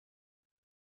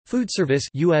Foodservice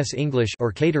 (US English)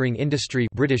 or catering industry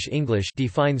 (British English)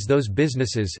 defines those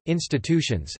businesses,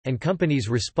 institutions, and companies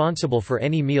responsible for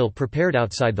any meal prepared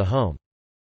outside the home.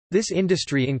 This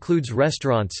industry includes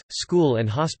restaurants, school and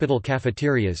hospital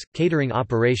cafeterias, catering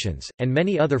operations, and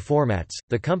many other formats.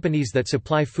 The companies that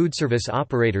supply foodservice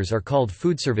operators are called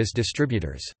foodservice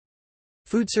distributors.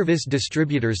 Foodservice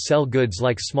distributors sell goods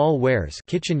like small wares,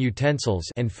 kitchen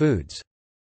utensils, and foods.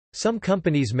 Some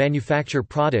companies manufacture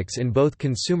products in both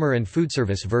consumer and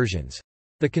foodservice versions.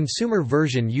 The consumer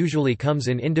version usually comes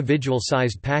in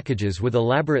individual-sized packages with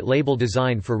elaborate label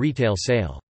design for retail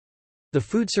sale. The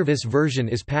foodservice version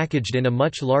is packaged in a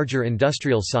much larger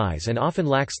industrial size and often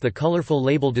lacks the colorful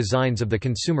label designs of the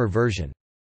consumer version.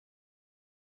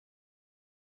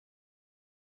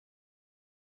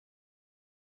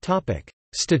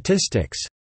 Statistics.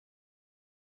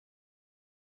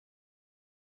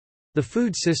 The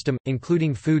food system,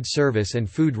 including food service and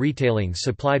food retailing,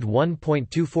 supplied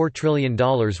 $1.24 trillion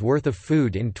worth of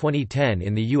food in 2010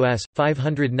 in the U.S.,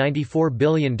 $594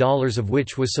 billion of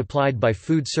which was supplied by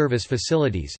food service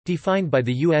facilities, defined by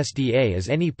the USDA as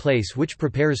any place which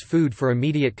prepares food for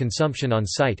immediate consumption on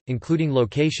site, including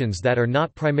locations that are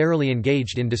not primarily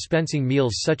engaged in dispensing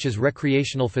meals such as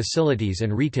recreational facilities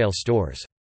and retail stores.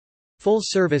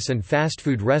 Full-service and fast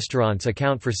food restaurants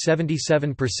account for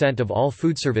 77% of all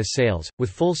foodservice sales, with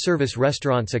full-service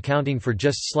restaurants accounting for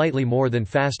just slightly more than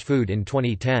fast food in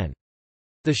 2010.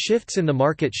 The shifts in the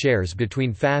market shares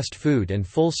between fast food and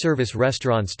full-service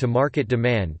restaurants to market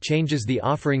demand changes the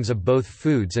offerings of both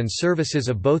foods and services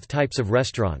of both types of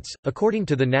restaurants. According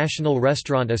to the National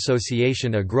Restaurant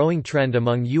Association, a growing trend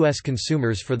among U.S.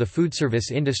 consumers for the foodservice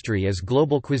industry is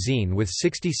global cuisine, with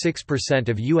 66%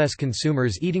 of U.S.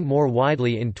 consumers eating more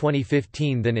widely in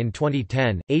 2015 than in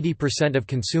 2010, 80% of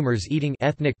consumers eating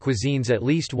ethnic cuisines at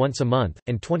least once a month,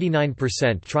 and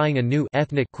 29% trying a new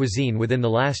ethnic cuisine within the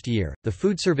last year.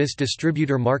 The foodservice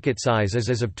distributor market size is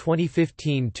as of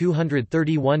 2015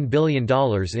 $231 billion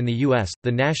in the U.S.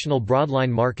 The national broadline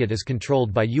market is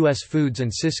controlled by U.S. Foods and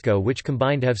Cisco, which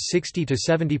combined have 60 to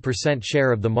 70%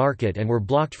 share of the market and were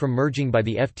blocked from merging by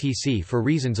the FTC for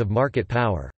reasons of market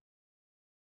power.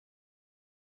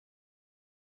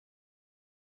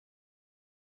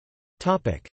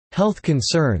 Health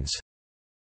concerns.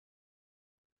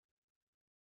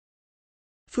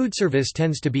 Foodservice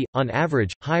tends to be, on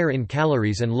average, higher in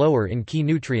calories and lower in key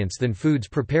nutrients than foods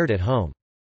prepared at home.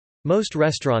 Most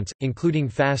restaurants, including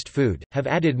fast food, have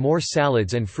added more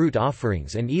salads and fruit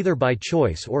offerings, and either by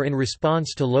choice or in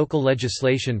response to local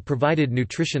legislation provided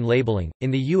nutrition labeling.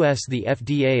 In the U.S., the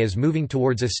FDA is moving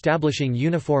towards establishing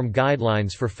uniform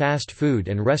guidelines for fast food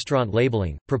and restaurant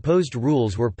labeling. Proposed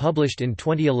rules were published in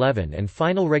 2011 and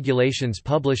final regulations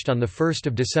published on 1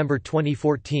 December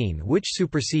 2014, which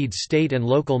supersedes state and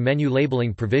local menu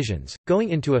labeling provisions,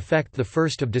 going into effect 1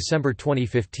 December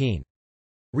 2015.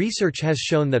 Research has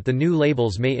shown that the new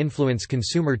labels may influence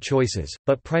consumer choices,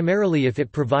 but primarily if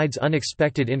it provides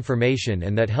unexpected information,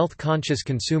 and that health-conscious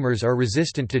consumers are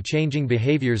resistant to changing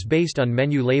behaviors based on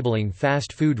menu labeling.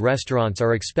 Fast food restaurants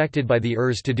are expected by the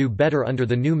ERS to do better under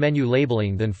the new menu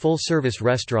labeling than full-service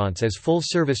restaurants, as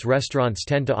full-service restaurants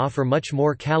tend to offer much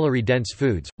more calorie-dense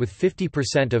foods, with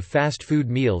 50% of fast food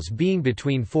meals being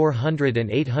between 400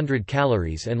 and 800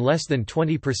 calories and less than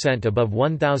 20% above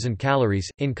 1,000 calories.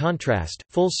 In contrast,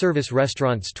 full-service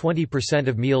restaurants' 20%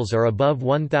 of meals are above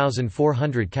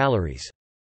 1,400 calories.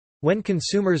 When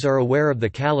consumers are aware of the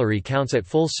calorie counts at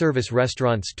full-service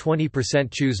restaurants, 20%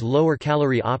 choose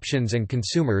lower-calorie options, and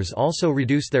consumers also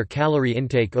reduce their calorie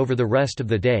intake over the rest of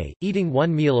the day. Eating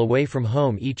one meal away from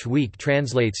home each week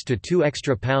translates to 2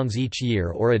 extra pounds each year,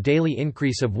 or a daily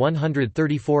increase of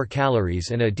 134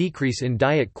 calories and a decrease in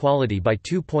diet quality by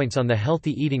 2 points on the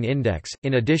Healthy Eating Index.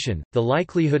 In addition, the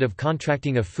likelihood of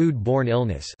contracting a food-borne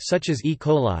illness such as E.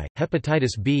 coli,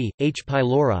 hepatitis B, H.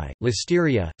 pylori,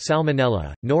 listeria,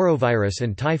 salmonella, norovirus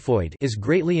and typhoid is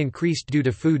greatly increased due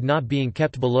to food not being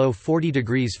kept below 40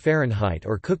 degrees Fahrenheit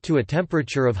or cooked to a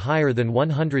temperature of higher than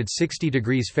 160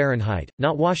 degrees Fahrenheit,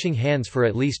 not washing hands for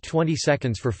at least 20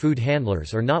 seconds for food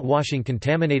handlers, or not washing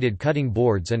contaminated cutting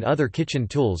boards and other kitchen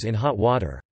tools in hot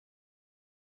water.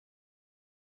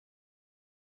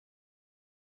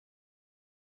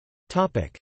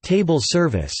 Table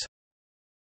service.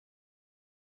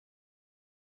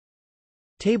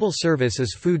 Table service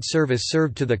is food service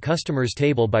served to the customer's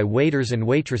table by waiters and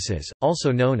waitresses,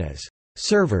 also known as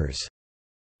servers.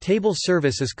 Table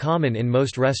service is common in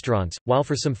most restaurants, while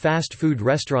for some fast food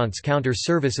restaurants counter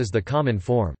service is the common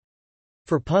form.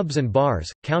 For pubs and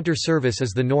bars, counter service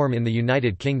is the norm in the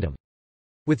United Kingdom.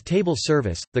 With table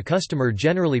service, the customer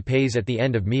generally pays at the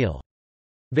end of meal.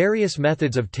 Various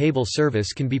methods of table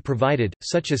service can be provided,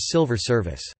 such as silver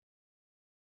service.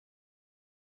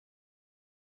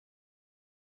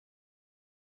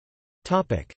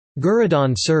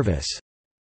 Gueridon service.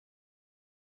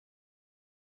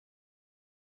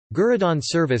 Gueridon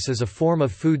service is a form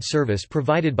of food service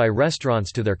provided by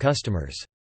restaurants to their customers.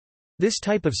 This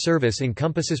type of service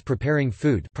encompasses preparing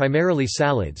food, primarily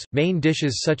salads, main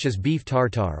dishes such as beef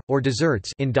tartare, or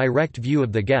desserts in direct view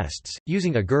of the guests,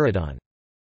 using a gueridon.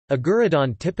 A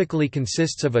gueridon typically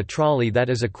consists of a trolley that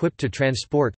is equipped to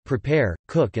transport, prepare,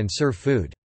 cook and serve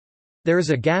food. There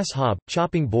is a gas hob,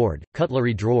 chopping board,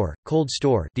 cutlery drawer, cold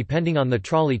store depending on the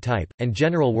trolley type, and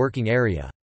general working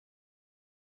area.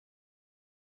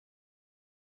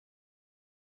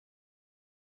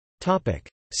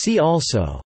 See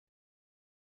also: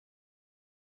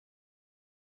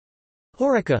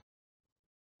 Horeca,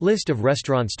 List of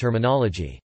restaurants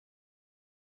terminology.